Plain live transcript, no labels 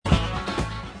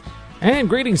And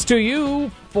greetings to you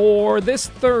for this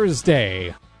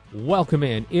Thursday. Welcome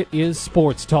in. It is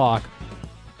Sports Talk.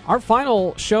 Our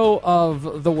final show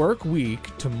of the work week.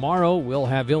 Tomorrow we'll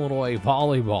have Illinois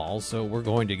volleyball, so we're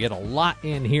going to get a lot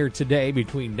in here today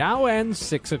between now and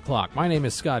 6 o'clock. My name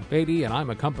is Scott Beatty, and I'm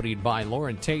accompanied by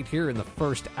Loren Tate here in the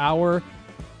first hour.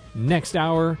 Next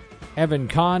hour, Evan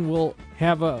Kahn will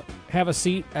have a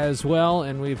seat as well,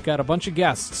 and we've got a bunch of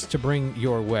guests to bring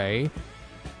your way.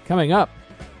 Coming up,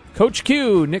 Coach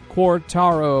Q, Nick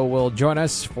Quartaro, will join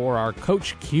us for our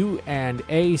Coach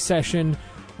Q&A session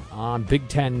on Big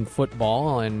Ten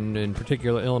football, and in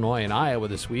particular Illinois and Iowa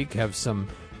this week have some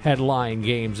headline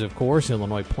games, of course.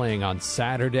 Illinois playing on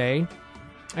Saturday.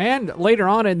 And later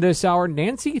on in this hour,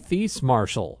 Nancy Thies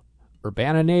Marshall,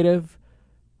 Urbana native,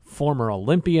 former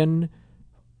Olympian,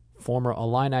 former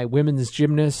Illini women's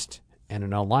gymnast, and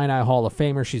an Illini Hall of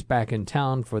Famer. She's back in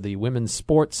town for the Women's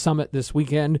Sports Summit this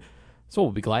weekend, so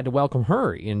we'll be glad to welcome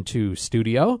her into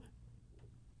studio.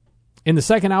 In the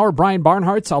second hour, Brian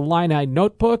Barnhart's Illini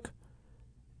Notebook,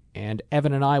 and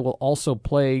Evan and I will also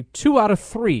play 2 out of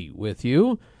 3 with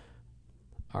you,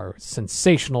 our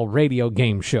sensational radio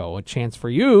game show, a chance for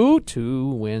you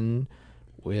to win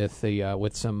with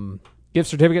some gift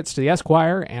certificates to the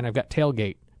Esquire, and I've got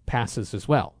tailgate passes as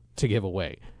well to give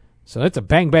away. So it's a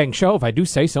bang-bang show, if I do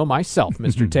say so myself,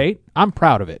 Mr. Tate. I'm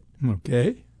proud of it.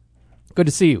 Okay. Good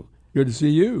to see you. Good to see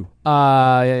you.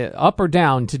 Up or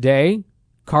down today?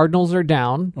 Cardinals are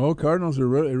down. Oh, Cardinals are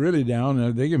really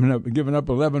down. They've given up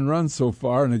 11 runs so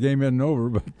far, and the game isn't over.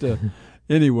 But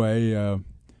anyway,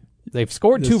 they've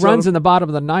scored 2 runs in the bottom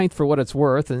of the ninth for what it's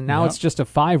worth, and now it's just a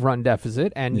 5-run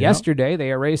deficit. And yesterday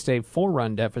they erased a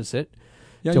 4-run deficit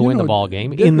to win the ball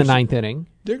game in the ninth inning.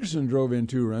 Dickerson drove in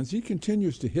 2 runs. He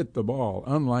continues to hit the ball,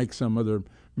 unlike some other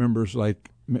members like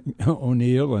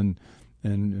O'Neill and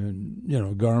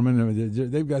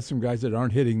Garmin. They've got some guys that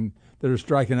aren't hitting, that are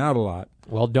striking out a lot.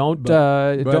 Well, don't.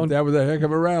 That was a heck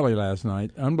of a rally last night.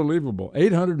 Unbelievable.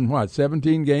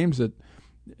 817 games that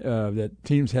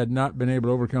teams had not been able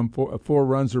to overcome 4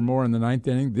 runs or more in the ninth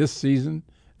inning this season.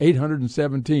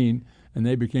 817, and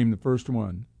they became the first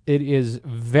one. It is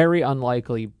very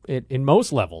unlikely in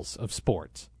most levels of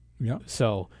sports. Yeah.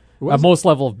 So, most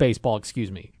level of baseball,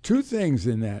 excuse me. 2 things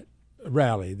in that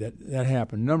rally that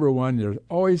happened. Number one, there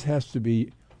always has to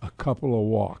be a couple of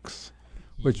walks,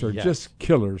 which are just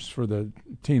killers for the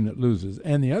team that loses.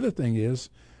 And the other thing is,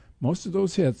 most of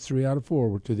those hits, 3 out of 4,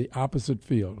 were to the opposite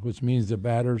field, which means the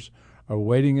batters are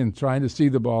waiting and trying to see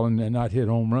the ball and not hit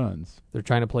home runs. They're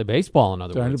trying to play baseball, in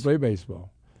other words. Trying to play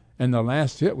baseball. And the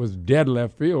last hit was dead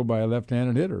left field by a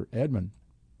left-handed hitter, Edmund.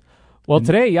 Well,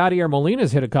 today, Yadier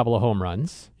Molina's hit a couple of home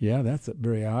runs. Yeah, that's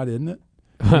very odd, isn't it?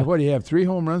 What, do you have 3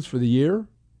 home runs for the year?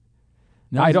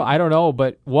 No, I don't know,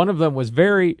 but one of them was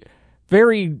very,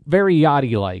 very, very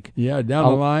Yachty-like. Yeah, down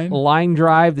the line. A line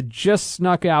drive that just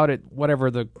snuck out at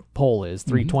whatever the pole is,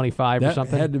 325 or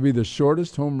something. That had to be the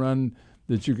shortest home run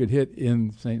that you could hit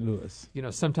in St. Louis. You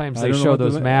know, sometimes they show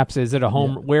those maps. Is it a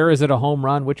home? Yeah. Where is it a home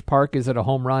run? Which park is it a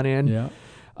home run in? Yeah.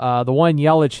 The one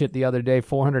Yelich hit the other day,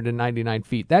 499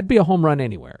 feet. That'd be a home run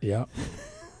anywhere. Yeah.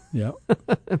 Yeah.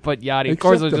 But Yachty, of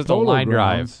course, it was just a line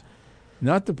drive.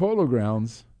 Not the Polo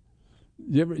Grounds.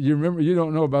 You remember? You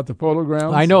don't know about the Polo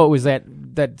Grounds? I know it was that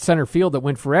center field that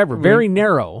went forever, very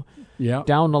narrow. Yeah.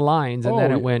 Down the lines, and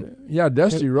then it went. Yeah,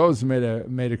 Dusty Rhodes made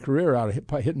a career out of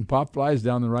hitting pop flies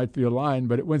down the right field line,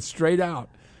 but it went straight out,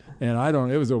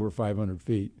 and it was over 500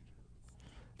 feet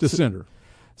to center.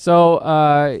 So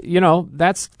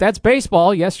that's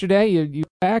baseball. Yesterday you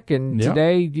back, and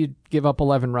today you give up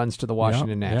 11 runs to the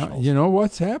Washington Nationals. Yeah. You know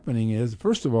what's happening is,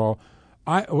 first of all,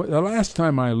 the last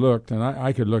time I looked, and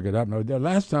I could look it up. No, the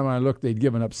last time I looked, they'd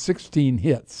given up 16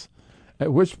 hits.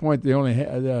 At which point they only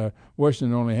had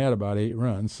Washington only had about 8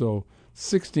 runs, so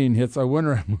 16 hits. I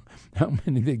wonder how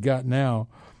many they got now.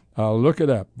 I'll look it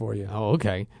up for you. Oh,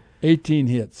 okay. 18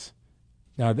 hits.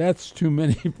 Now that's too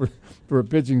many for a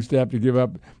pitching staff to give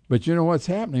up. But you know what's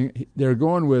happening? They're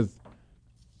going with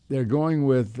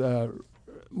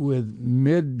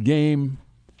mid-game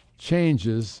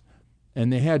changes,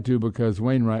 and they had to because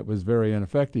Wainwright was very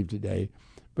ineffective today.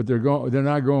 But they're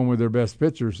not going with their best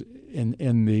pitchers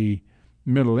in the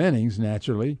middle innings,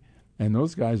 naturally, and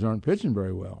those guys aren't pitching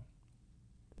very well.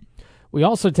 We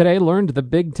also today learned the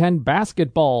Big Ten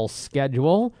basketball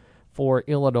schedule for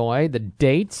Illinois, the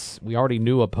dates. We already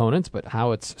knew opponents, but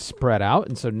how it's spread out.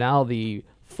 And so now the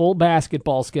full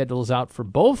basketball schedule is out for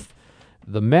both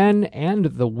the men and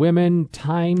the women.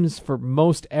 Times for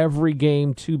most every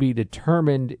game to be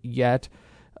determined yet.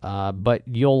 But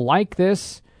you'll like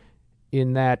this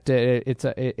in that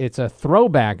it's a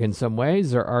throwback in some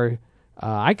ways. There are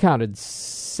I counted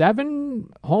 7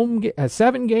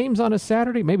 games on a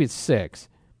Saturday. Maybe it's 6.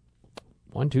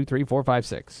 1, 2, 3, 4, 5,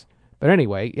 6. But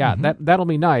anyway, yeah, that'll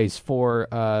be nice for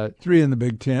 3 in the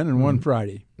Big Ten and 1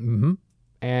 Friday. Mm-hmm.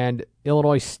 And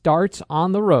Illinois starts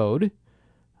on the road.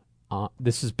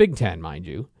 This is Big Ten, mind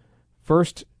you.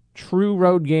 First true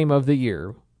road game of the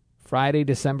year, Friday,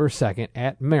 December 2nd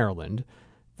at Maryland.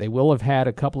 They will have had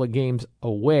a couple of games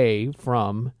away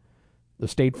from the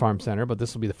State Farm Center, but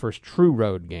this will be the first true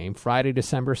road game, Friday,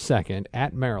 December 2nd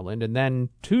at Maryland. And then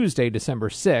Tuesday, December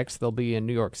 6th, they'll be in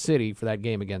New York City for that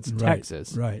game against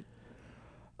Texas. Right.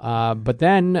 But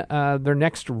then their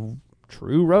next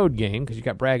true road game, because you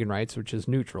got bragging rights, which is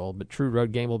neutral, but true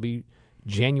road game will be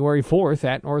January 4th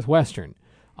at Northwestern.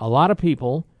 A lot of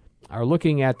people are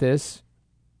looking at this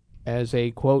as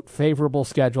a, quote, favorable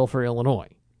schedule for Illinois.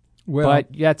 Well, but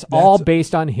that's all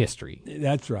based on history.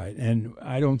 That's right. And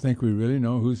I don't think we really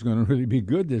know who's going to really be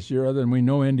good this year, other than we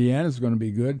know Indiana's going to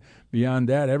be good. Beyond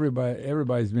that,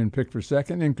 everybody's been picked for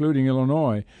second, including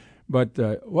Illinois. But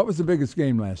what was the biggest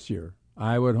game last year?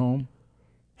 Iowa at home?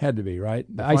 Had to be, right?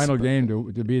 The final game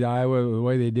to beat Iowa the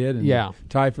way they did and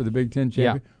tie for the Big Ten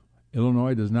championship. Yeah.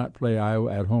 Illinois does not play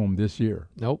Iowa at home this year.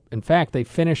 Nope. In fact, they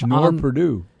finish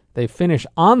Purdue. They finish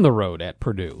on the road at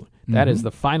Purdue. That is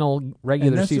the final regular season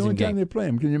game. And that's the only time they play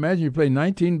them. Can you imagine you play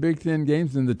 19 Big Ten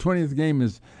games and the 20th game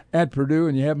is at Purdue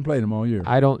and you haven't played them all year?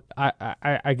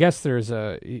 I guess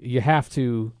you have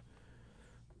to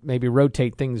maybe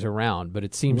rotate things around, but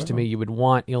it seems to me you would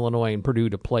want Illinois and Purdue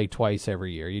to play twice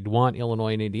every year. You'd want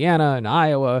Illinois and Indiana and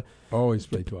Iowa always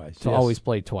play twice. Always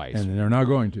play twice. And they're not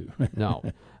going to. No.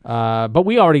 But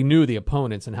we already knew the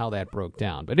opponents and how that broke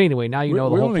down. But anyway, now you know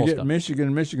the whole stuff. We only get Michigan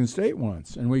and Michigan State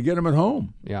once, and we get them at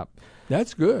home. Yeah.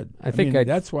 That's good. I think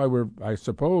that's why I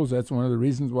suppose that's one of the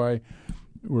reasons why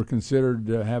we're considered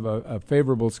to have a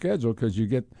favorable schedule, because you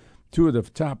get 2 of the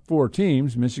top 4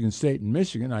 teams, Michigan State and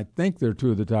Michigan. I think they're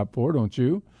 2 of the top 4, don't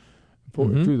you? 2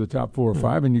 of the top 4 or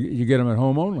 5, and you get them at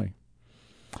home only.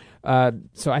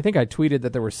 So I think I tweeted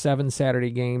that there were 7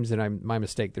 Saturday games, and my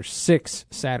mistake. There's 6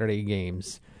 Saturday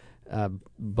games.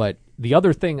 But the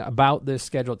other thing about this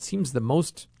schedule, it seems the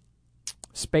most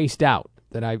spaced out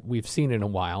that we've seen in a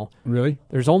while. Really?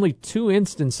 There's only 2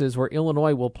 instances where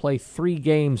Illinois will play 3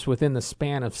 games within the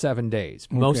span of 7 days.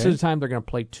 Okay. Most of the time, they're going to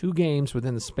play 2 games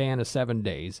within the span of 7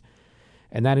 days,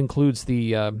 and that includes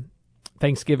the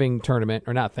Thanksgiving tournament,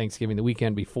 or not Thanksgiving, the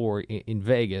weekend before in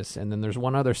Vegas, and then there's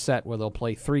one other set where they'll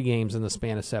play 3 games in the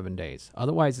span of 7 days.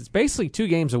 Otherwise, it's basically 2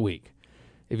 games a week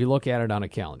if you look at it on a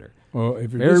calendar. Well,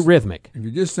 very rhythmic. If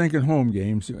you're just thinking home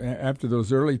games, after those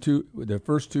the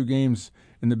first 2 games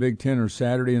in the Big Ten are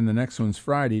Saturday and the next one's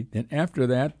Friday, then after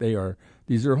that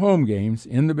these are home games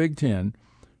in the Big Ten,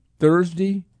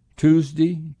 Thursday,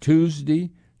 Tuesday,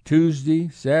 Saturday,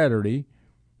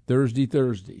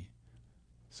 Thursday.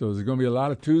 So there's going to be a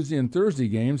lot of Tuesday and Thursday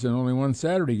games and only 1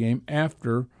 Saturday game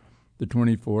after the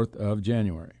 24th of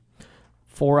January.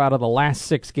 4 out of the last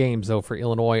 6 games, though, for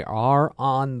Illinois are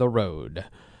on the road.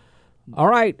 All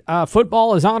right,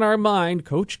 football is on our mind.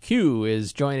 Coach Q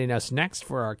is joining us next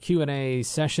for our Q&A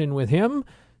session with him.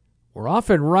 We're off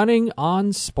and running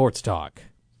on Sports Talk.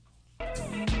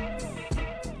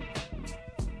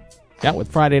 Yeah,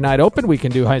 with Friday Night Open, we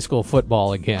can do high school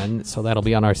football again, so that'll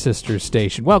be on our sister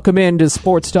station. Welcome into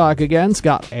Sports Talk again.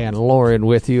 Scott and Loren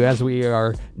with you, as we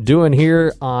are doing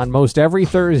here on most every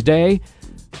Thursday.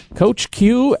 Coach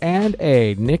Q and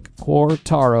A. Nick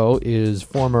Quartaro is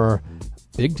former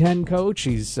Big Ten coach.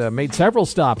 He's made several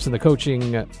stops in the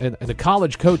coaching, in the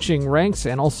college coaching ranks,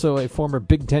 and also a former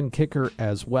Big Ten kicker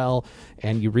as well.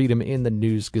 And you read him in the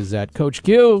News Gazette. Coach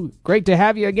Q, great to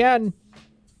have you again.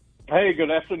 Hey, good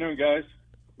afternoon, guys.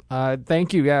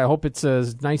 Thank you. Yeah, I hope it's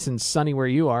as nice and sunny where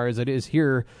you are as it is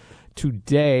here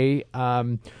today.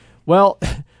 Well,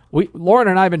 Loren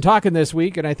and I have been talking this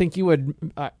week, and I think you would.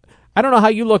 I don't know how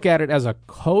you look at it as a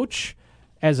coach,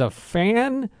 as a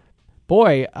fan.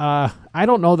 Boy, I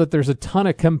don't know that there's a ton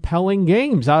of compelling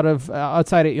games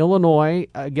outside of Illinois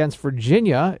against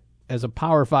Virginia as a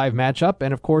Power 5 matchup,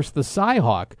 and of course the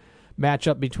Cy-Hawk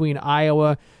matchup between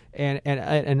Iowa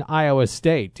and Iowa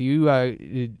State. Do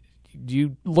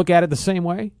you look at it the same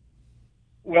way?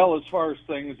 Well, as far as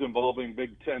things involving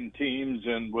Big Ten teams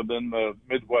and within the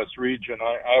Midwest region,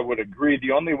 I would agree.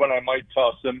 The only one I might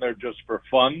toss in there just for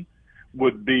fun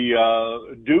would be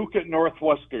Duke at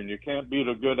Northwestern. You can't beat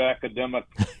a good academic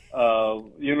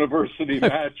university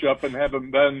matchup, and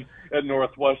having been at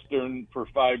Northwestern for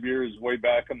 5 years way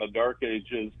back in the dark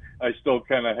ages, I still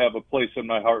kind of have a place in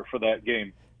my heart for that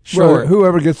game. Sure. Well,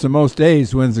 whoever gets the most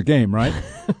A's wins the game, right?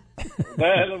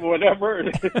 That whatever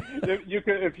if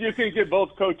you can get both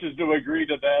coaches to agree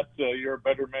to that, you're a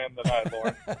better man than I,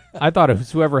 Loren. I thought it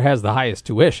was whoever has the highest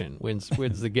tuition wins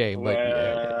the game. But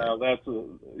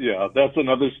Well, that's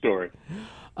another story.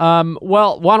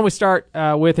 Well, why don't we start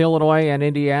with Illinois and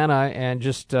Indiana, and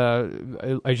just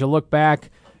as you look back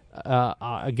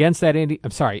against that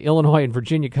Illinois and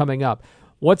Virginia coming up,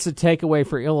 what's the takeaway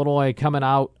for Illinois coming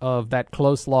out of that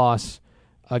close loss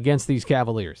against these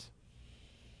Cavaliers?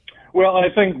 Well,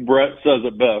 I think Brett says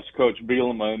it best, Coach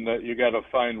Bielema, that you got to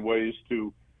find ways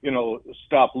to,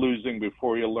 stop losing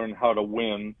before you learn how to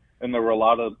win. And there were a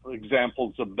lot of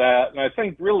examples of that. And I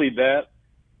think really that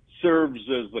serves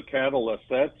as the catalyst.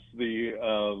 That's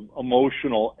the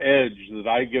emotional edge that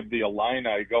I give the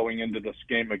Illini going into this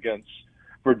game against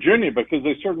Virginia, because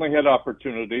they certainly had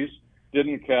opportunities,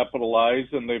 didn't capitalize,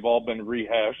 and they've all been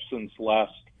rehashed since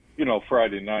last,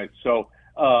 Friday night. So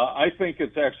I think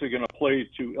it's actually going to play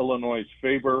to Illinois'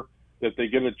 favor that they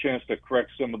get a chance to correct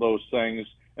some of those things,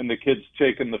 and the kids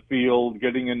taking the field,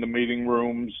 getting into meeting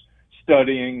rooms,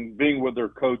 studying, being with their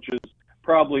coaches,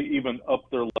 probably even up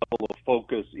their level of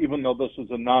focus, even though this is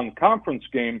a non-conference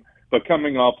game, but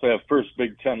coming off that first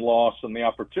Big Ten loss and the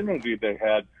opportunity they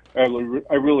had,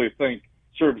 I really think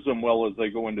serves them well as they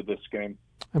go into this game.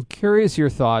 I'm curious your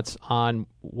thoughts on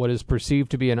what is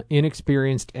perceived to be an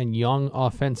inexperienced and young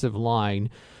offensive line,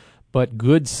 but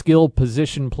good skill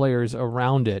position players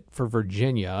around it for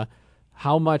Virginia.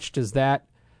 How much does that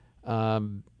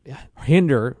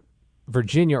hinder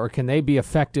Virginia, or can they be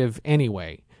effective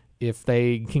anyway if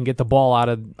they can get the ball out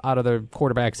of their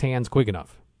quarterback's hands quick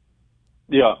enough?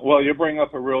 Yeah, well, you bring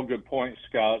up a real good point,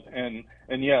 Scott. And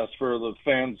yes, for the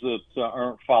fans that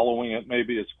aren't following it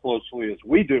maybe as closely as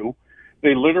we do,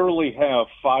 they literally have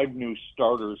 5 new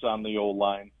starters on the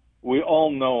O-line. We all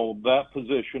know that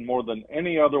position more than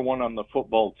any other one on the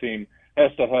football team has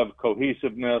to have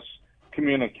cohesiveness,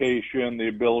 communication, the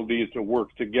ability to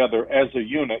work together as a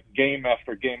unit game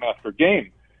after game after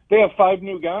game. They have 5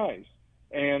 new guys.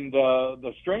 And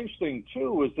the strange thing,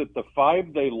 too, is that the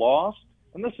 5 they lost,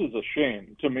 and this is a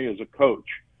shame to me as a coach,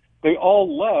 they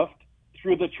all left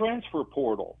through the transfer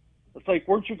portal. It's like,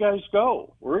 where'd you guys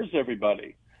go? Where is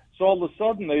everybody? So all of a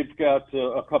sudden they've got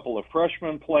a couple of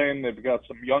freshmen playing. They've got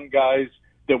some young guys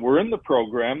that were in the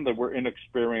program that were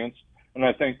inexperienced, and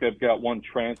I think they've got 1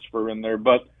 transfer in there.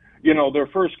 But, their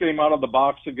first game out of the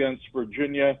box against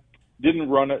Virginia didn't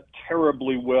run it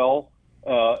terribly well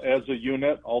as a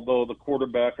unit, although the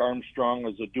quarterback, Armstrong,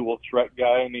 was a dual threat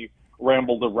guy, and he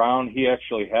rambled around. He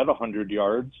actually had 100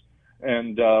 yards.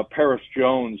 And Paris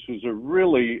Jones, who's a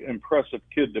really impressive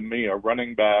kid to me, a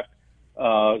running back,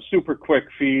 super quick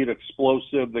feet,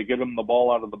 explosive. They get him the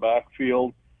ball out of the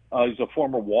backfield. He's a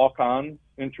former walk-on,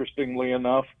 interestingly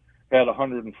enough, had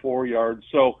 104 yards.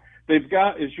 So they've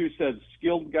got, as you said,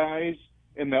 skilled guys.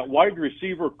 In that wide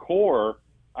receiver core,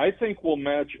 I think will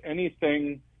match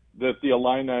anything that the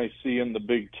Illini see in the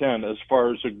Big Ten as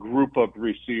far as a group of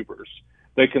receivers.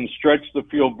 They can stretch the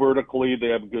field vertically. They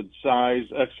have good size,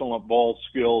 excellent ball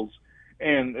skills,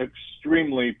 and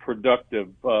extremely productive.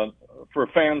 For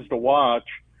fans to watch,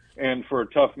 and for a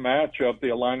tough matchup, the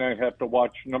Illini have to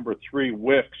watch number 3,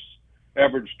 Wicks,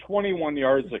 averaged 21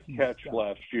 yards a catch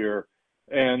last year.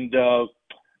 And,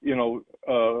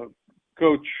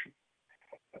 Coach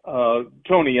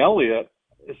Tony Elliott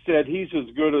said he's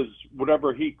as good as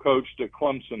whatever he coached at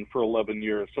Clemson for 11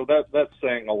 years. So that's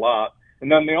saying a lot.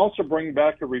 And then they also bring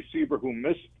back a receiver who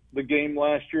missed the game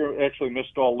last year, actually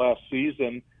missed all last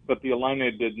season, but the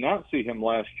Illini did not see him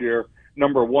last year.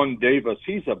 Number 1, Davis.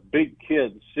 He's a big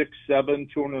kid,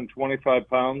 6'7", 225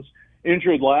 pounds,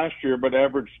 injured last year, but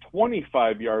averaged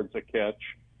 25 yards a catch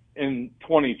in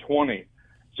 2020.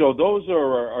 So those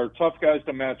are tough guys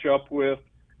to match up with.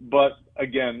 But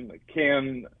again,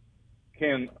 can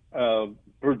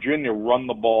Virginia run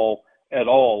the ball at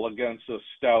all against a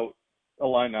stout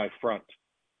Illini front?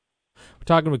 We're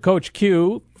talking with Coach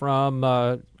Q from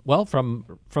the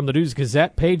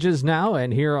News-Gazette pages now,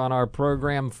 and here on our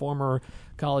program, former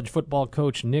college football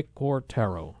coach Nick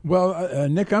Quartaro. Well,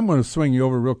 Nick, I'm going to swing you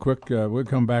over real quick. We'll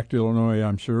come back to Illinois,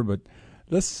 I'm sure, but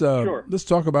let's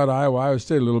talk about Iowa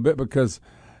State a little bit, because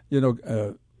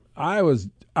Iowa's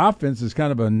offense is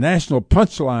kind of a national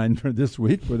punchline for this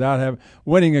week without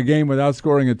winning a game without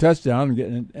scoring a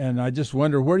touchdown, and I just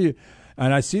wonder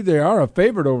and I see they are a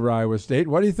favorite over Iowa State.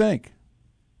 What do you think?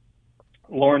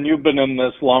 Loren, you've been in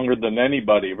this longer than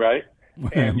anybody, right?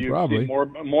 And you've Probably. seen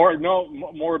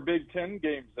more Big Ten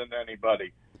games than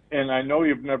anybody. And I know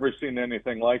you've never seen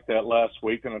anything like that last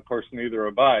week, and of course neither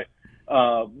have I.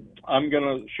 I'm going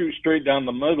to shoot straight down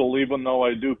the middle, even though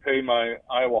I do pay my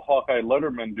Iowa Hawkeye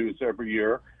Letterman dues every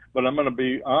year. but I'm going to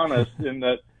be honest in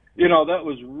that, that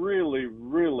was really,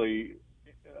 really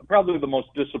probably the most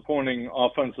disappointing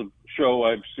offensive show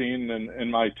I've seen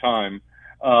in my time.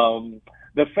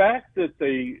 The fact that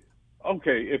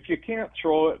if you can't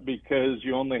throw it because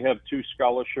you only have 2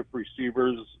 scholarship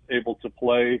receivers able to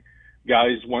play,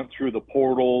 guys went through the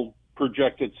portal,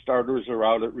 projected starters are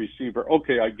out at receiver.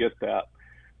 Okay, I get that.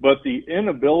 But the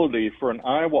inability for an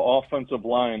Iowa offensive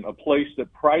line, a place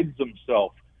that prides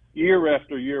themselves year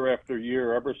after year after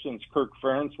year, ever since Kirk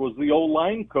Ferentz was the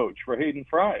O-line coach for Hayden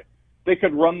Fry. They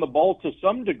could run the ball to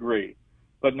some degree,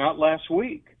 but not last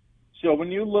week. So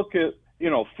when you look at,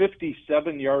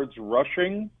 57 yards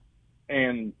rushing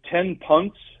and 10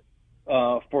 punts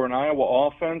for an Iowa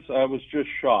offense, I was just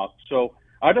shocked. So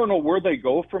I don't know where they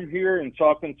go from here. And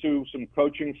talking to some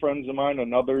coaching friends of mine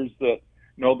and others that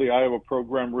know the Iowa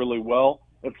program really well,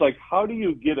 it's like, how do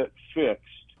you get it fixed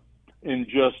in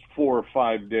just 4 or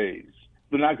 5 days?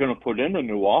 They're not going to put in a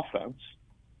new offense.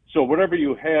 So whatever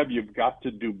you have, you've got to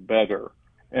do better.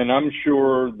 And I'm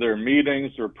sure their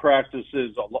meetings, their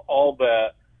practices, all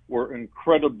that were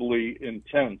incredibly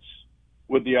intense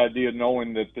with the idea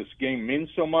knowing that this game means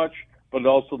so much, but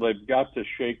also they've got to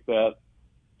shake that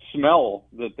smell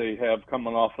that they have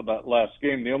coming off of that last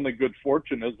game. The only good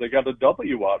fortune is they got a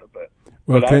W out of it.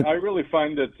 Well, but I really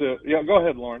find that go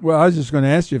ahead, Loren. Well, I was just going to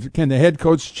ask you, can the head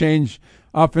coach change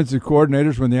offensive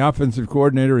coordinators when the offensive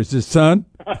coordinator is his son?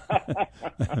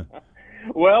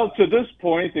 Well, to this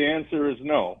point, the answer is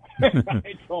no.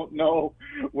 I don't know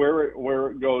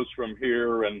where it goes from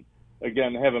here. And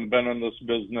again, having been in this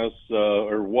business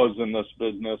or was in this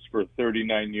business for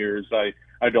 39 years,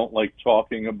 I don't like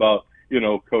talking about,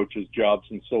 coaches' jobs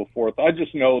and so forth. I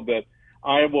just know that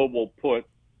Iowa will put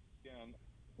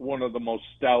one of the most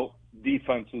stout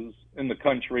defenses in the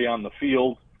country on the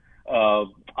field.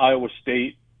 Iowa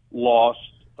State lost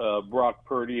Brock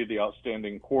Purdy, the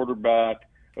outstanding quarterback.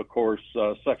 Of course,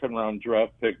 second-round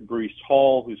draft pick Breece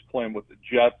Hall, who's playing with the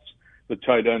Jets, the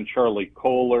tight end Charlie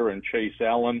Kohler and Chase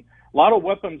Allen. A lot of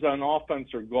weapons on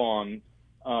offense are gone,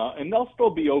 and they'll still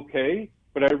be okay,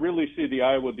 but I really see the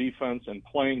Iowa defense and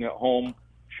playing at home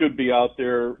should be out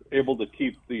there able to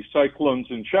keep the Cyclones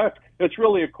in check. It's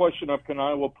really a question of can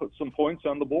Iowa put some points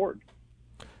on the board.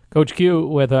 Coach Q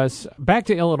with us. Back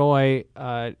to Illinois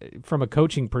from a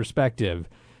coaching perspective.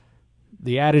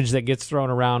 The adage that gets thrown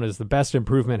around is the best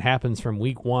improvement happens from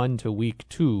week 1 to week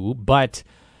 2, but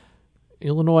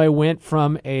Illinois went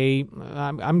from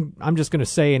I'm just going to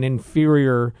say an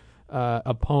inferior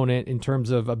opponent in terms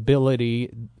of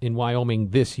ability in Wyoming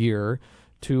this year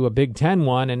to a Big Ten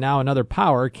one, and now another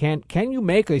power. Can you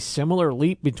make a similar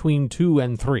leap between 2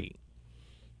 and 3?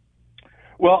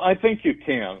 Well, I think you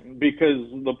can, because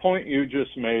the point you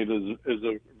just made is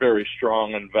a very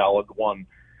strong and valid one.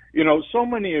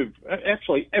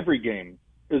 Actually every game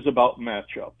is about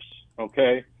matchups,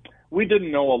 okay? We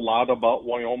didn't know a lot about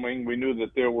Wyoming. We knew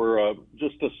that they were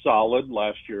just a solid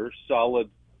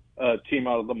team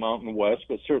out of the Mountain West,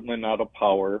 but certainly not a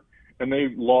power. And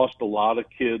they lost a lot of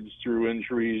kids through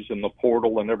injuries and the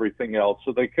portal and everything else,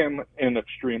 so they came in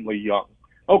extremely young.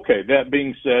 Okay, that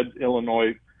being said,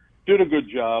 Illinois did a good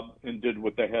job and did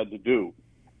what they had to do.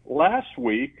 Last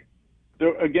week,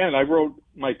 again, I wrote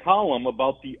my column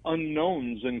about the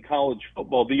unknowns in college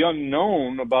football. The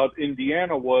unknown about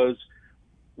Indiana was,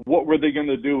 what were they going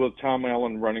to do with Tom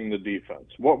Allen running the defense?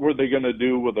 What were they going to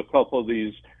do with a couple of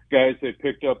these guys they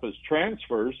picked up as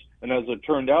transfers? And as it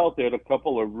turned out, they had a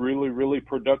couple of really, really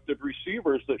productive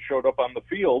receivers that showed up on the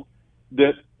field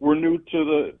that were new to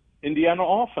the Indiana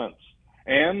offense.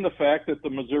 And the fact that the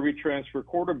Missouri transfer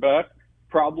quarterback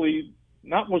probably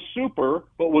not was super,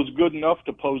 but was good enough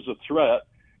to pose a threat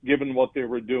given what they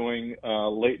were doing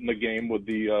late in the game with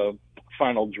the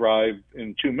final drive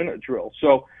in 2-minute drill.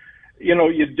 So,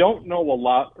 you don't know a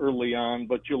lot early on,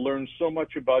 but you learn so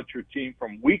much about your team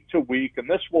from week to week, and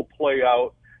this will play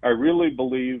out, I really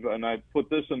believe, and I put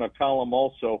this in a column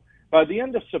also, by the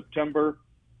end of September,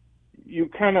 you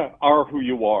kind of are who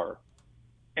you are.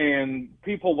 And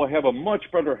people will have a much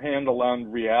better handle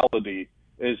on reality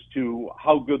as to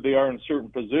how good they are in certain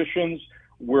positions,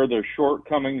 where their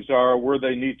shortcomings are, where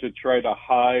they need to try to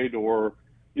hide or,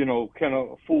 kind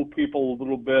of fool people a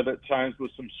little bit at times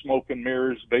with some smoke and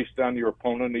mirrors based on your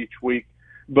opponent each week.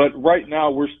 But right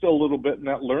now, we're still a little bit in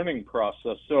that learning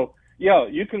process. So, yeah,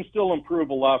 you can still improve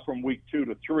a lot from week 2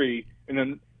 to 3. And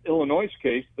in Illinois'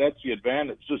 case, that's the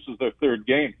advantage. This is their third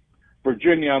game.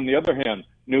 Virginia, on the other hand,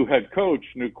 new head coach,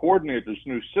 new coordinators,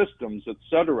 new systems,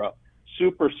 etc.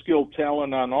 Super skilled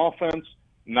talent on offense,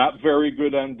 not very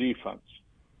good on defense.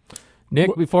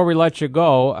 Nick, before we let you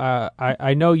go,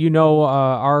 I know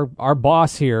our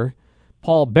boss here,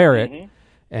 Paul Barrett,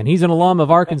 and he's an alum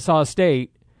of Arkansas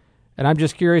State. And I'm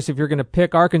just curious if you're going to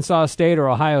pick Arkansas State or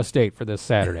Ohio State for this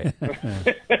Saturday.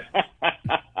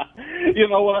 You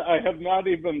know what? I have not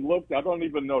even looked. I don't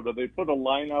even know. Do they put a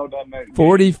line out on that?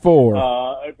 44.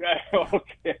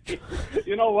 Okay.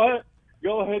 You know what?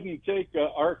 Go ahead and take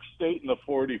Ark State in the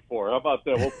 44. How about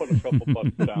that? We'll put a couple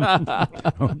bucks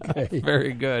down. Okay.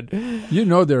 Very good. You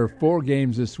know there are 4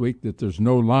 games this week that there's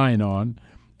no line on,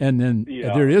 and then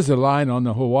there is a line on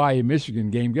the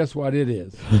Hawaii-Michigan game. Guess what it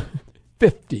is?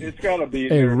 50. It's got to be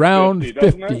a round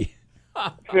 50.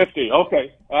 50.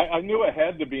 Okay. I knew it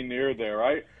had to be near there.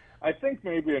 I think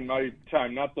maybe in my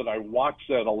time, not that I watch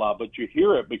that a lot, but you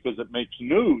hear it because it makes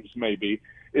news maybe,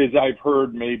 is I've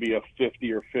heard maybe a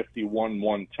 50 or 51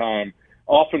 one time.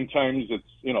 Oftentimes it's,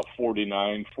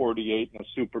 49, 48 in a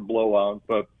super blowout,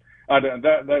 but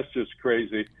that's just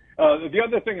crazy. The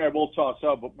other thing I will toss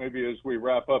out, but maybe as we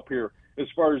wrap up here, as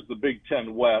far as the Big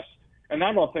Ten West, and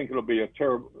I don't think it'll be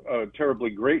a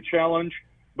terribly great challenge,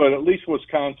 but at least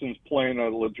Wisconsin's playing a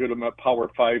legitimate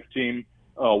Power 5 team.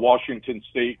 Washington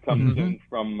State comes in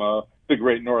from the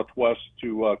Great Northwest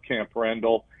to Camp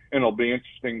Randall, and it'll be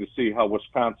interesting to see how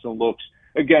Wisconsin looks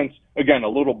against, again, a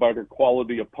little better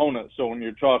quality opponent. So when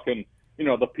you're talking,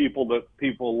 the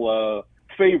people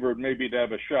favored maybe to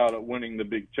have a shot at winning the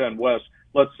Big Ten West,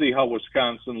 let's see how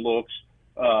Wisconsin looks.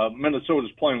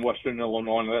 Minnesota's playing Western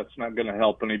Illinois, and that's not going to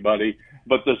help anybody.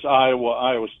 But this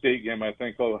Iowa State game, I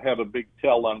think, will have a big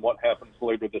tell on what happens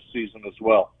later this season as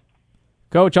well.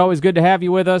 Coach, always good to have you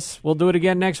with us. We'll do it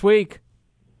again next week.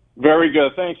 Very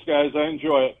good. Thanks, guys. I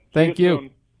enjoy it. Thank you. Soon.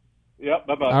 Yep,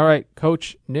 bye-bye. All right,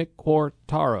 Coach Nick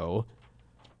Quartaro,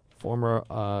 former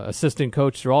assistant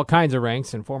coach through all kinds of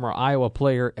ranks and former Iowa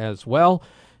player as well,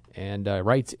 and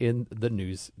writes in the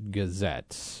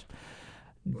News-Gazette.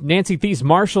 Nancy Thies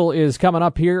Marshall is coming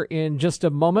up here in just a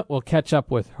moment. We'll catch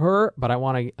up with her, but I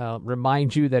want to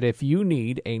remind you that if you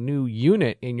need a new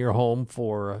unit in your home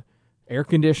for air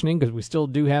conditioning, because we still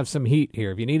do have some heat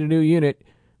here. If you need a new unit,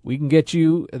 you can get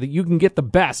the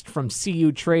best from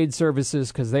CU Trade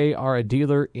Services, because they are a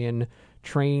dealer in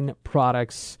Trane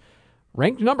products,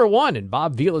 ranked number 1 in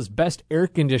Bob Vila's best air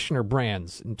conditioner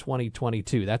brands in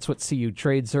 2022. That's what CU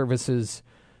Trade Services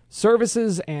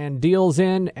and deals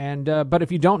in. And but if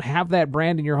you don't have that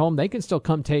brand in your home, they can still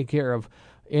come take care of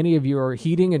any of your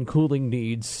heating and cooling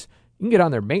needs. You can get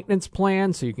on their maintenance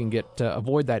plan, so you can get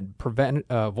avoid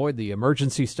the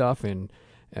emergency stuff and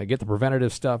get the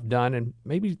preventative stuff done. And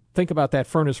maybe think about that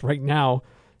furnace right now,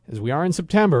 as we are in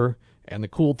September and the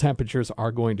cool temperatures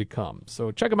are going to come.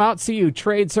 So check them out. CU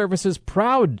Trade Services,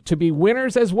 proud to be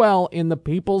winners as well in the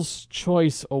People's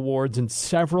Choice Awards in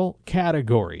several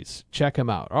categories. Check them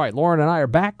out. All right, Loren and I are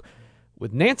back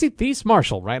with Nancy Thies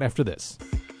Marshall right after this.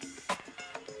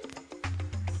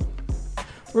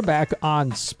 We're back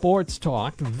on Sports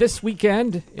Talk. This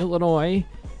weekend, Illinois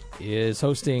is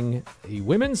hosting the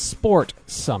Women's Sports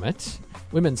Summit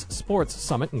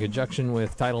in conjunction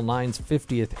with Title IX's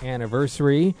 50th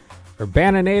anniversary.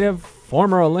 Urbana native,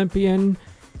 former Olympian,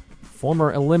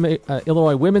 former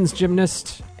Illinois women's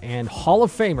gymnast, and Hall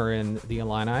of Famer in the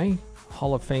Illini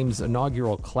Hall of Fame's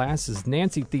inaugural class is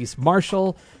Nancy Thies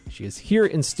Marshall. She is here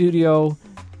in studio,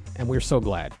 and we're so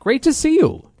glad. Great to see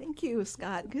you. Thank you,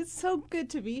 Scott. It's so good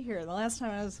to be here. The last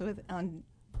time I was on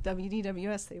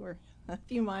WDWS, they were a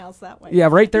few miles that way. Yeah,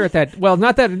 right there at that. Well,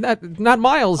 not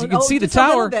miles. You can see the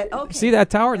tower. Okay. See that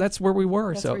tower? That's where we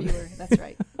were. That's where you were. That's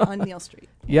right, on Neal Street.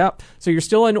 Yep. So you're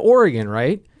still in Oregon,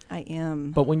 right? I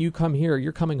am. But when you come here,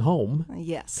 you're coming home.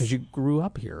 Yes. Because you grew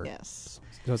up here. Yes.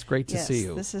 So it's great to see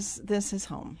you. This is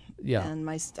home. Yeah. And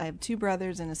I have 2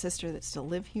 brothers and a sister that still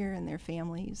live here and their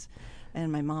families,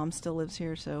 and my mom still lives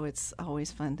here, so it's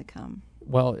always fun to come.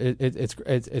 Well,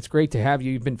 it's great to have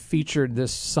you. You've been featured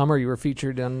this summer. You were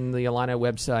featured on the Illini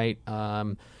website,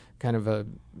 kind of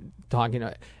talking.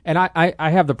 And I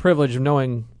have the privilege of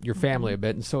knowing your family a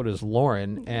bit, and so does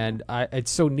Loren. And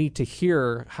it's so neat to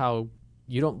hear how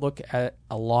you don't look at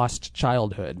a lost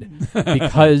childhood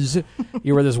because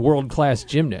you were this world-class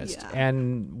gymnast. Yeah.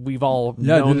 And we've all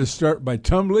known. Did it start by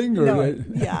tumbling? Or no,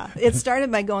 yeah. It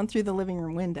started by going through the living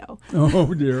room window.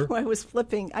 Oh, dear. I was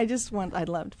flipping. I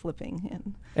loved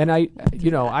flipping. And I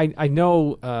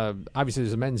know, obviously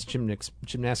there's a men's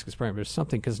gymnastics program. There's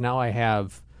something, because now I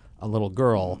have a little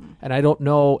girl, and I don't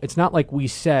know. It's not like we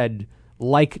said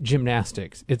like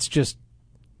gymnastics. It's just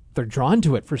they're drawn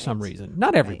to it for some reason.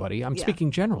 Not everybody. I'm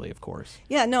speaking generally, of course.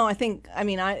 Yeah, no, I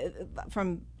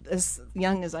from as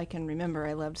young as I can remember,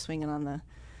 I loved swinging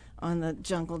on the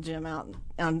jungle gym out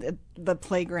on the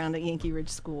playground at Yankee Ridge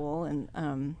School,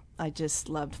 and I just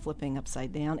loved flipping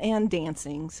upside down and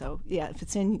dancing. So yeah, if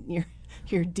it's in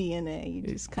your DNA. You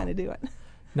just kind of do it.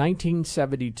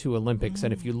 1972 Olympics,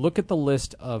 and if you look at the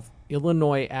list of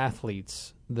Illinois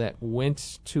athletes that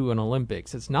went to an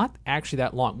Olympics, it's not actually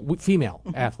that long. Female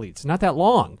athletes, not that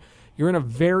long. You're in a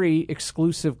very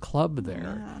exclusive club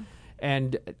there. Yeah.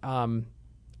 And, I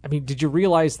mean, did you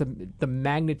realize the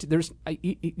magnitude? There's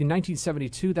in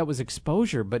 1972, that was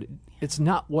exposure, but it's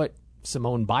not what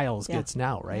Simone Biles gets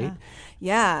now, right?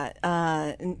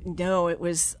 No, it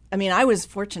was, I mean, I was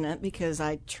fortunate because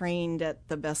I trained at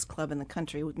the best club in the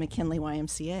country with McKinley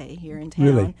YMCA here in town.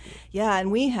 Really? Yeah,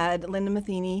 and we had Linda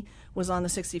Matheny was on the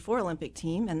 64 Olympic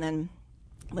team, and then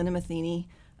Linda Matheny,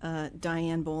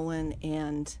 Diane Bolin,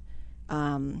 and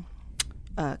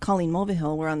Colleen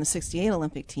Mulvihill were on the 68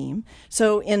 Olympic team.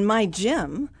 So in my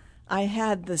gym, I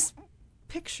had this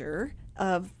picture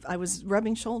of I was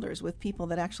rubbing shoulders with people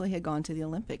that actually had gone to the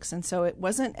Olympics. And so it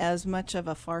wasn't as much of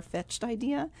a far-fetched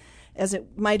idea as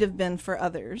it might have been for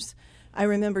others. I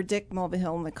remember Dick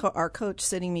Mulvihill, our coach,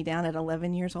 sitting me down at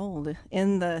 11 years old.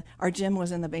 Our gym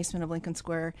was in the basement of Lincoln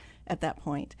Square at that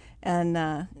point. And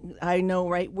I know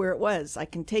right where it was. I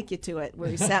can take you to it, where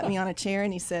he sat me on a chair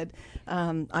and he said,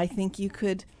 I think you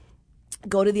could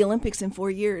go to the Olympics in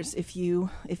 4 years if you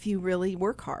really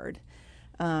work hard.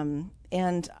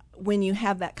 And when you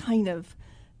have that kind of,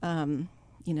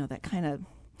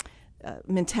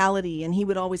 mentality, and he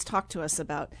would always talk to us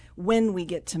about when we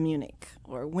get to Munich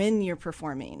or when you're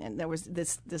performing, and there was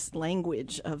this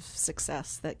language of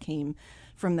success that came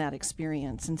from that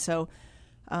experience. And so,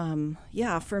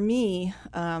 for me,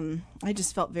 I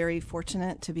just felt very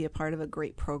fortunate to be a part of a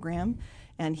great program,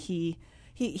 and he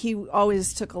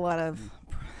always took a lot of,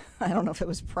 I don't know if it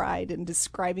was pride in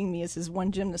describing me as his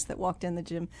one gymnast that walked in the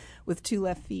gym with 2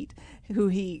 left feet, who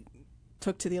he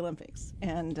took to the Olympics.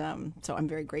 And so I'm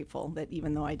very grateful that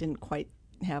even though I didn't quite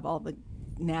have all the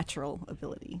natural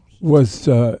ability. Was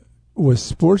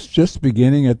sports just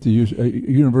beginning at the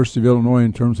University of Illinois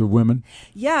in terms of women?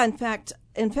 Yeah, in fact,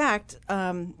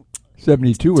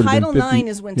 72 would Title have been 50. IX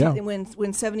is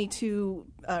when 72,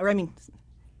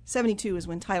 72 is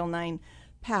when Title IX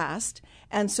passed.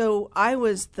 And so I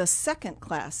was the second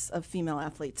class of female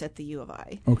athletes at the U of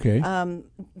I. Okay.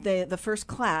 The first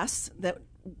class that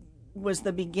was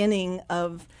the beginning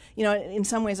of, in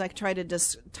some ways I try to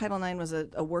Title IX was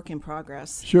a work in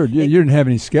progress. Sure. You didn't have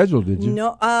any schedule, did you?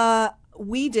 No,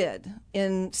 we did.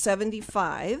 In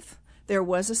 75, there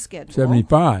was a schedule.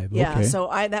 75, yeah, okay. So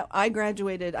I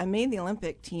graduated, I made the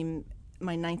Olympic team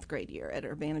my 9th grade year at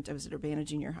Urbana. I was at Urbana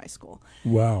Junior High School.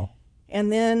 Wow.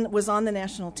 And then was on the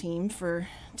national team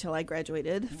till I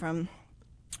graduated from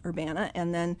Urbana.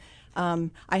 And then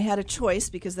I had a choice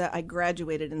because I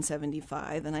graduated in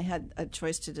 75, and I had a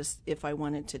choice to just, if I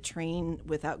wanted to train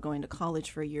without going to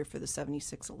college for a year for the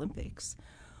 76 Olympics,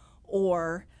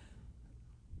 or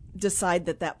decide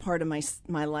that part of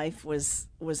my life was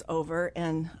over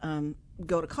and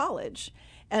go to college.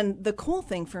 And the cool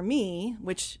thing for me,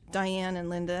 which Diane and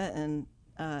Linda and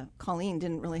Colleen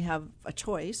didn't really have a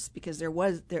choice, because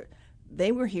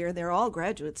they were here, they're all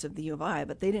graduates of the U of I,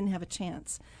 but they didn't have a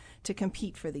chance to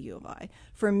compete for the U of I.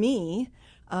 For me,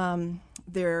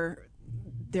 their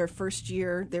first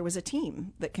year, there was a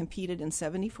team that competed in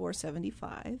 74,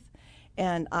 75,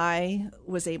 and I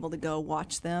was able to go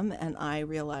watch them, and I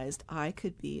realized I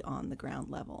could be on the ground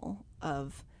level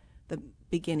of the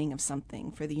beginning of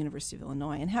something for the University of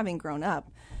Illinois. And having grown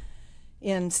up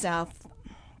in South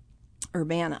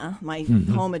Urbana, my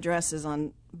home address is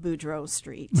on Boudreaux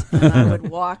Street, and I would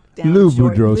walk down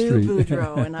Boudreaux Street.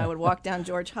 Boudreaux, and I would walk down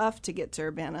George Huff to get to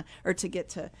Urbana, or to get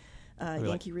to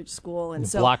Yankee Ridge School, and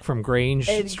so block from Grange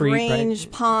Street, Grange,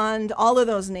 right? Pond, all of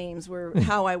those names were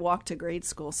how I walked to grade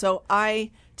school. So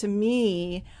I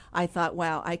thought,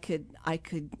 wow, I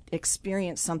could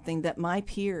experience something that my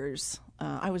peers.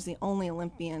 I was the only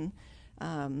Olympian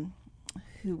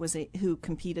who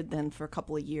competed then for a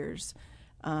couple of years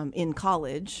in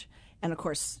college. And of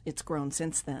course, it's grown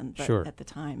since then. But sure. At the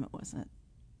time, it wasn't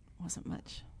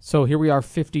much. So here we are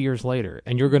 50 years later,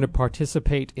 and you're going to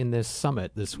participate in this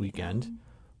summit this weekend.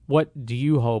 What do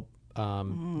you hope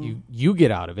you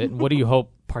get out of it, and what do you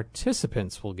hope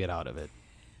participants will get out of it?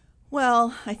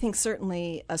 Well, I think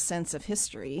certainly a sense of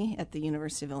history at the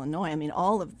University of Illinois. I mean,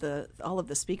 all of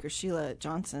the speakers. Sheila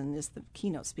Johnson is the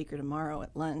keynote speaker tomorrow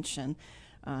at lunch, and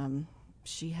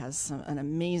she has an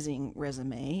amazing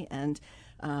resume, and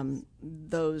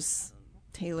those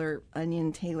Taylor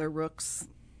Rooks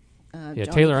Yeah, Johnny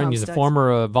Taylor Onion is a Comstock.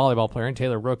 former volleyball player, and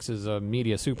Taylor Rooks is a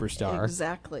media superstar.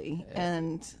 Exactly.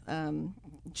 And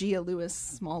Gia Lewis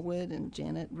Smallwood and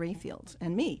Janet Rayfield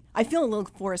and me. I feel a little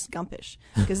Forrest Gumpish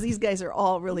because these guys are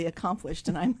all really accomplished,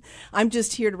 and I'm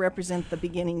just here to represent the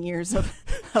beginning years of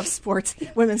sports,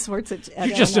 women's sports.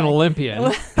 You're just an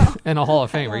Olympian and a Hall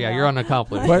of Famer. Yeah, you're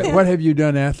unaccomplished. What have you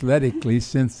done athletically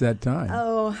since that time?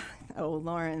 Oh,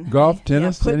 Loren. Golf,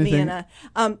 tennis, put anything? me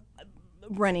in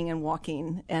running and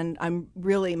walking, and I'm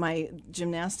really my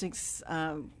gymnastics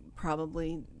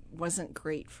probably wasn't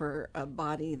great for a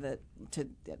body that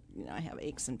I have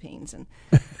aches and pains and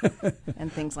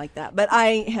and things like that. But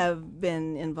I have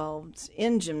been involved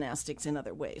in gymnastics in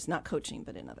other ways, not coaching,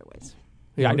 but in other ways.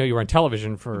 Yeah, I know you were on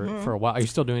television for a while. Are you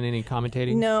still doing any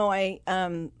commentating? No, I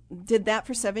did that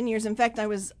for 7 years. In fact,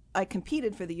 I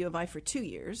competed for the U of I for 2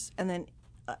 years, and then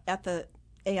at the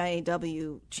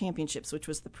AIAW championships, which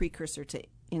was the precursor to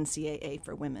NCAA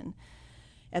for women.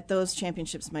 At those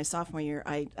championships my sophomore year,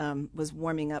 I was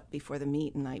warming up before the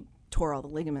meet, and I tore all the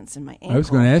ligaments in my ankle. I was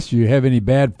going to ask you have any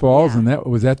bad falls, and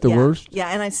was that the worst? Yeah,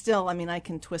 and I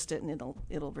can twist it, and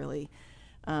it'll really,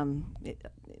 it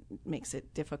makes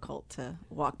it difficult to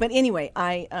walk. But anyway,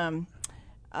 I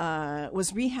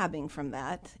was rehabbing from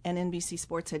that, and NBC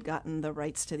Sports had gotten the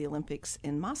rights to the Olympics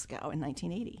in Moscow in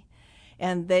 1980.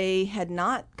 And they had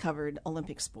not covered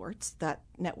Olympic sports, that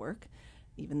network,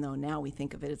 even though now we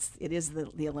think of it, it is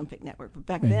the Olympic network. But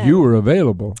back then, you were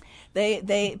available.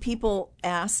 People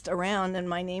asked around, and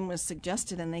my name was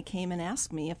suggested, and they came and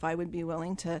asked me if I would be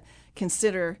willing to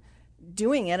consider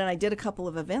doing it. And I did a couple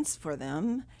of events for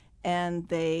them, and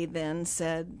they then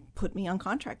said, put me on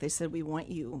contract. They said, we want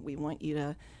you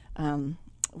to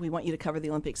cover the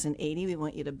Olympics in '80. We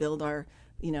want you to build our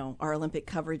Olympic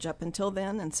coverage up until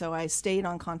then. And so I stayed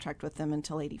on contract with them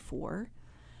until '84.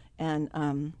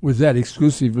 And was that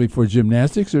exclusively for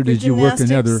gymnastics, or did you work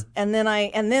in other? And then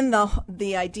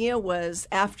the idea was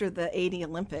after the '80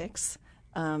 Olympics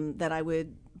that I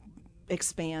would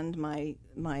expand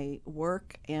my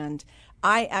work. And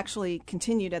I actually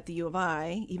continued at the U of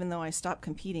I, even though I stopped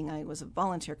competing. I was a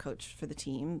volunteer coach for the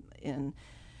team in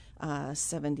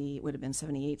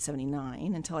 78,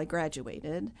 79 until I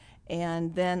graduated.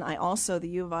 And then I also, the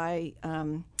U of I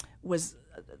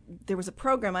there was a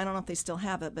program, I don't know if they still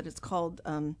have it, but it's called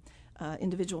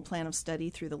Individual Plan of Study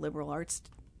through the Liberal Arts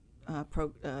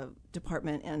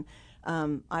Department. And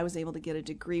I was able to get a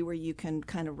degree where you can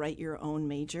kind of write your own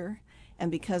major. And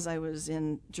because I was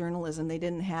in journalism, they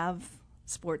didn't have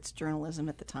sports journalism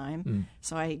at the time.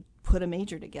 So I put a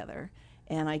major together.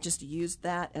 And I just used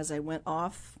that as I went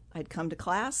off. I'd come to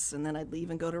class, and then I'd leave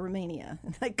and go to Romania.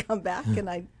 And I'd come back, and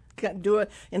I'd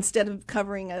instead of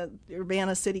covering a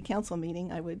Urbana City Council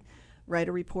meeting, I would write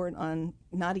a report on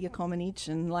Nadia Comaneci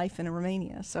and life in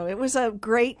Romania. So it was a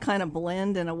great kind of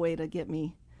blend and a way to get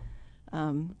me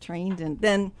trained. And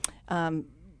then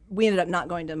we ended up not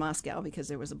going to Moscow because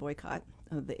there was a boycott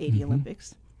of the '80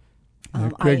 Olympics.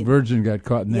 Craig Virgin got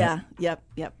caught in that. Yeah,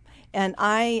 yep. And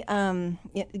I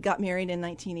got married in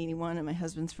 1981, and my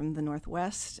husband's from the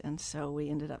Northwest, and so we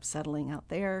ended up settling out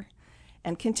there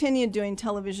and continued doing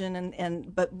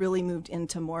television, but really moved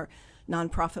into more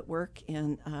nonprofit work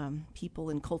and people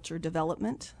and culture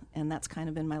development, and that's kind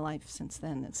of been my life since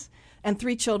then. And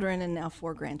 3 children and now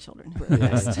 4 grandchildren. Who are the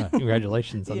best.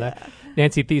 Congratulations on that.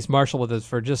 Nancy Thies Marshall with us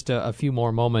for just a few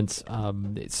more moments.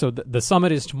 So the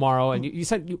summit is tomorrow, and you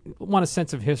said you want a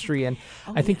sense of history, and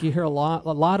I think you hear a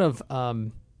lot of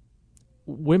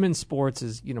women's sports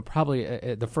is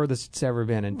probably the furthest it's ever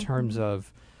been in terms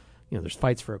of there's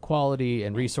fights for equality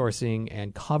and resourcing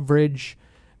and coverage.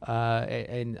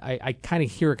 And I kind of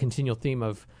hear a continual theme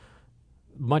of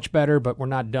much better, but we're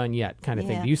not done yet kind of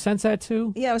thing. Do you sense that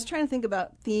too? Yeah, I was trying to think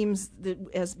about themes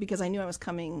because I knew I was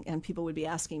coming and people would be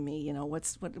asking me,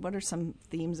 what are some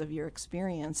themes of your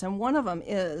experience? And one of them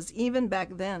is, even back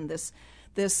then,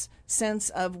 this sense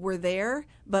of we're there,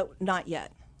 but not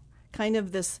yet. Kind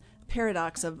of this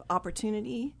paradox of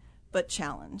opportunity, but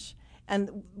challenge.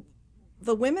 And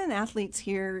the women athletes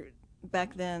here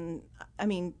back then, I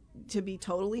mean, to be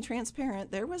totally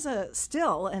transparent, there was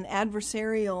still an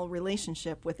adversarial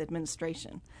relationship with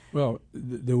administration. Well,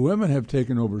 the women have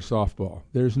taken over softball.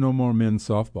 There's no more men's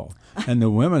softball. And the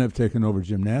women have taken over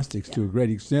gymnastics to a great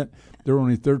extent. There are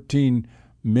only 13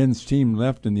 men's team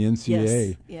left in the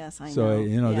NCAA. Yes, I know.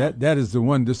 So, that is the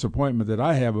one disappointment that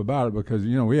I have about it because,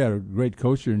 we had a great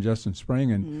coach here in Justin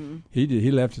Spring, and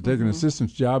he left to take an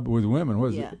assistant's job with women.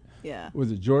 Was it? Yeah.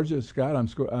 Was it Georgia, Scott?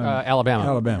 Alabama.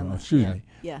 Alabama, excuse me.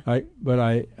 Yeah. But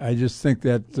I just think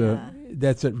that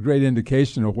that's a great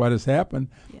indication of what has happened,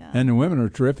 and the women are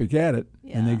terrific at it.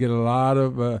 and they get a lot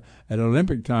of at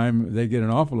Olympic time. They get an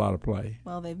awful lot of play.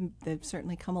 Well, they've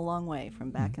certainly come a long way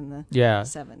from back in the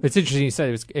 70s. It's interesting you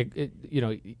said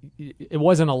it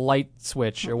wasn't a light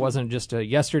switch. It wasn't just a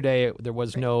yesterday. There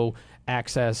was no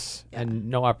access and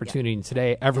no opportunity. And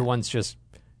today, everyone's just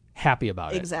happy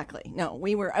about it. Exactly. No,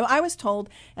 I was told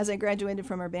as I graduated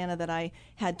from Urbana that I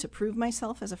had to prove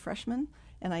myself as a freshman,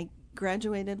 and I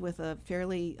graduated with a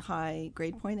fairly high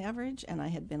grade point average, and I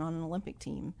had been on an Olympic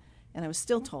team, and I was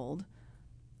still told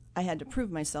I had to prove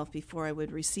myself before I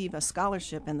would receive a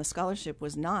scholarship, and the scholarship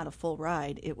was not a full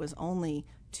ride. It was only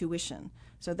tuition.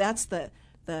 So that's the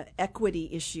equity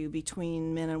issue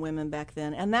between men and women back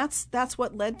then, and that's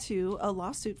what led to a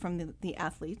lawsuit from the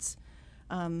athletes,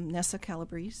 Nessa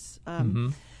Calabrese.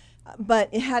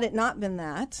 But had it not been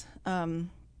that, and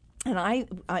I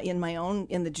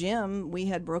in the gym, we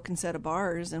had broken set of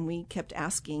bars, and we kept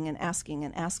asking and asking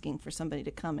and asking for somebody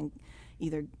to come and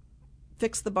either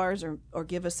fix the bars or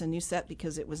give us a new set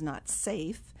because it was not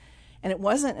safe. And it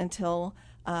wasn't until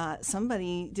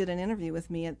somebody did an interview with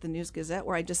me at the News Gazette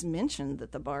where I just mentioned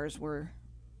that the bars were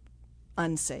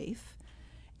unsafe.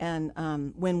 And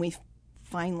when we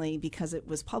finally, because it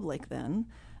was public then,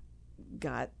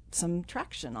 got some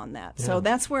traction on that. Yeah. So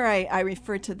that's where I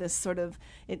refer to this sort of,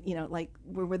 like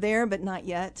we were there but not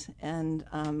yet, and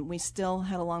we still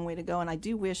had a long way to go. And I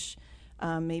do wish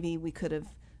maybe we could have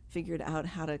figured out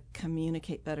how to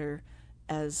communicate better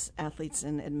as athletes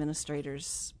and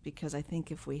administrators, because I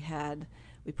think if we had,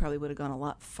 we probably would have gone a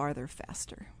lot farther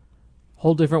faster.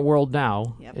 Whole different world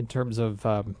now in terms of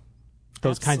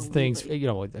those kinds of things.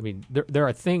 There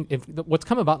are things. What's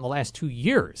come about in the last 2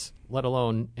 years, let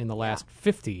alone in the last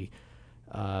 50,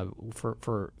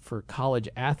 for college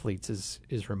athletes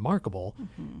is remarkable.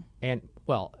 And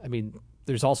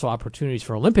there's also opportunities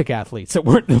for Olympic athletes that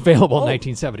weren't available in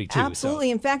 1972. Absolutely.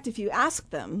 So. In fact, if you ask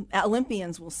them,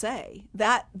 Olympians will say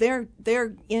that their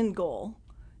end goal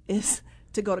is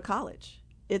to go to college.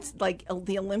 It's like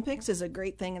the Olympics is a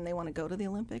great thing, and they want to go to the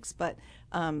Olympics, but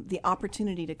the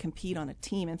opportunity to compete on a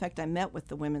team. In fact, I met with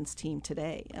the women's team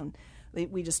today, and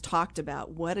we just talked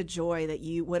about what a joy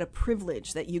what a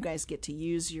privilege that you guys get to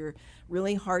use your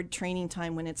really hard training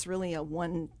time when it's really a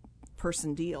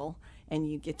one-person deal, and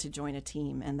you get to join a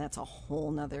team, and that's a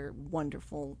whole nother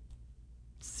wonderful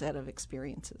set of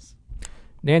experiences.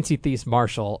 Nancy Thies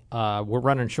Marshall, we're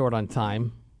running short on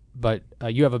time. But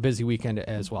you have a busy weekend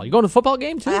as well. You going to the football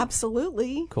game, too?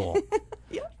 Absolutely. Cool.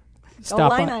 Yep.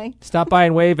 Stop by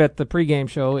and wave at the pregame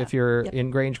show if you're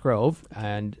in Grange Grove.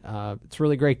 And it's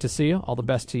really great to see you. All the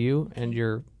best to you and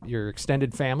your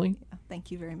extended family. Yeah, thank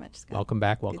you very much, Scott. Welcome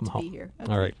back. Welcome Good to home. Be here.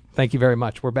 Okay. All right. Thank you very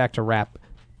much. We're back to wrap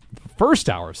the first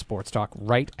hour of Sports Talk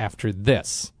right after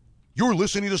this. You're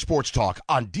listening to Sports Talk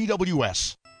on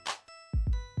DWS.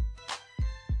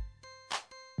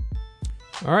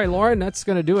 All right, Loren, that's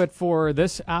going to do it for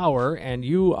this hour, and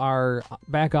you are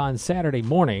back on Saturday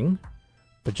morning,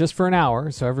 but just for an hour,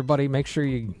 so everybody make sure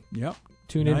you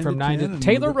tune in from 9 to 10.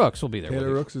 Taylor Rooks will be there.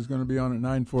 Taylor Rooks is going to be on at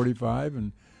 9:45,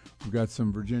 and we've got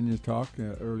some Virginia talk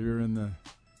earlier in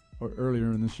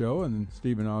the show, and then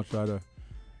Steve and I'll try to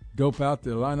dope out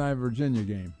the Illini Virginia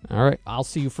game. All right, I'll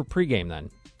see you for pregame then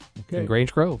in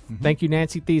Grange Grove. Mm-hmm. Thank you,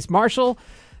 Nancy Thies Marshall.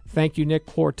 Thank you, Nick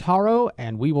Quartaro,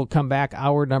 and we will come back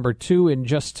hour number 2 in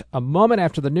just a moment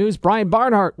after the news. Brian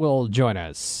Barnhart will join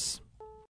us.